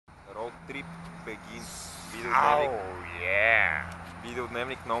Roadtrip beginnt.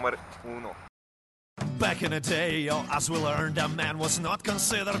 Videodnevnik Nummer 1. Back in the day, as we learned, a man was not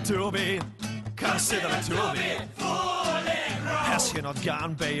considered to be Has he not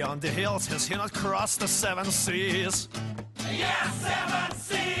gone beyond the hills? Has he not crossed the 7 seas? Yes, 7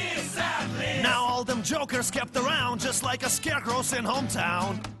 seas at least. Now all them jokers kept around just like a scarecrows in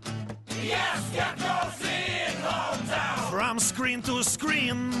hometown. Yes, scarecrows in hometown. From screen to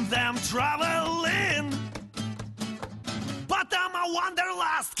screen, them traveling. But I'm a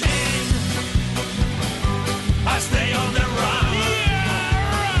wanderlust king. I stay on the run.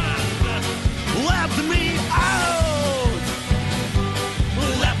 Let me out.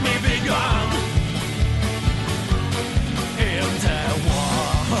 Let me be gone. In the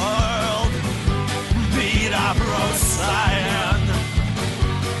world, beat up roadside.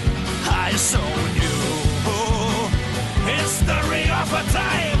 I saw new history of a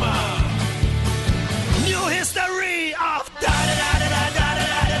time. New history of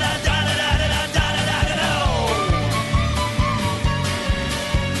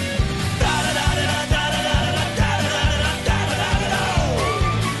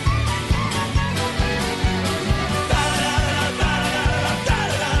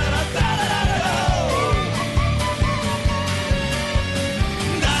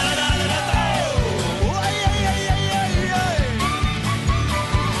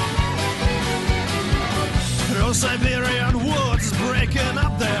Siberian woods breaking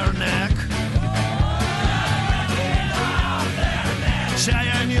up their neck.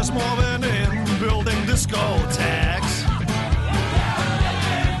 Chinese moving in, building discotheques.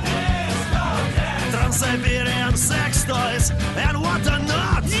 Trans-Siberian sex toys and what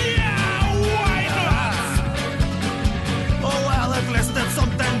not. Yeah, why not? Oh well, at least it's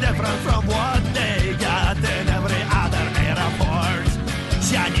something different from what they got in every other airport.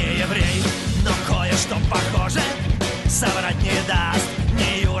 Я не еврей, но кое-что похоже соврать не даст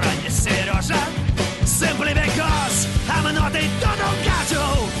ни Юра, ни Сережа. Simply because I'm not a total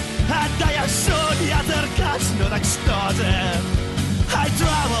gacho. Да я шут, я циркач, ну так что же? I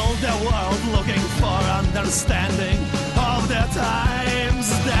travel the world looking for understanding of the times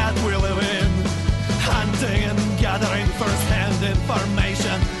that we live in. Hunting and gathering first-hand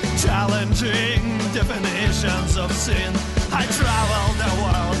information, challenging definitions of sin. I travel the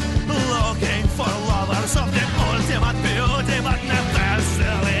world looking for lovers of the ultimate beauty, but never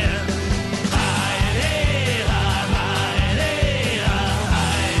selling.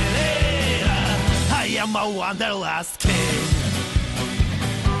 I am a wanderlust king.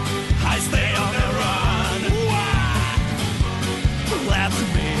 I stay on the run. Let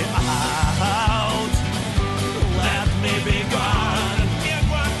me out. Let me be gone.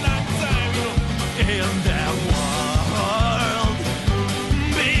 In the world,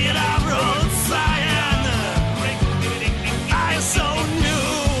 beat up road sign. I so new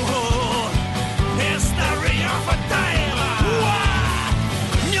history of a time.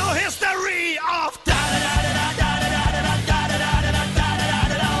 New history of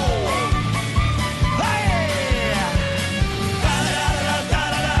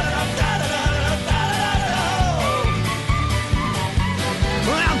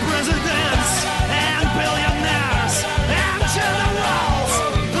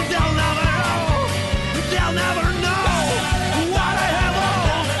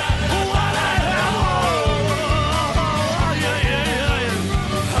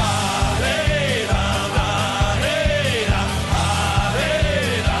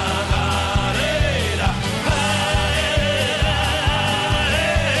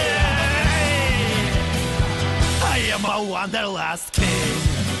wanderlust king.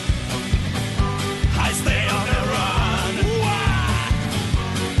 I stay on the run.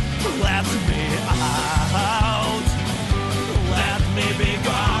 Let me out. Let me be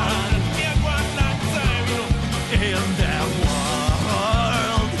gone. In the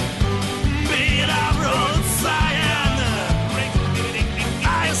world, beat up road sign. I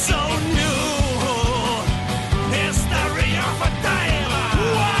so new history of a time.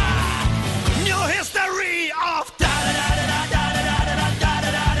 New history of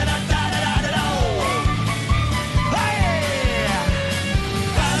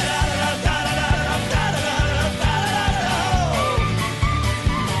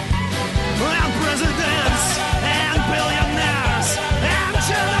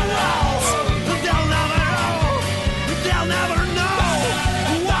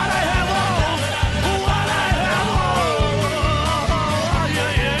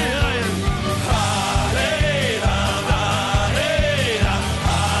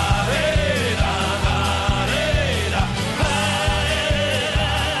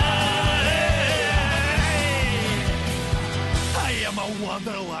am a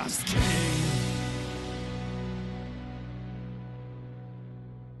wanderlust king.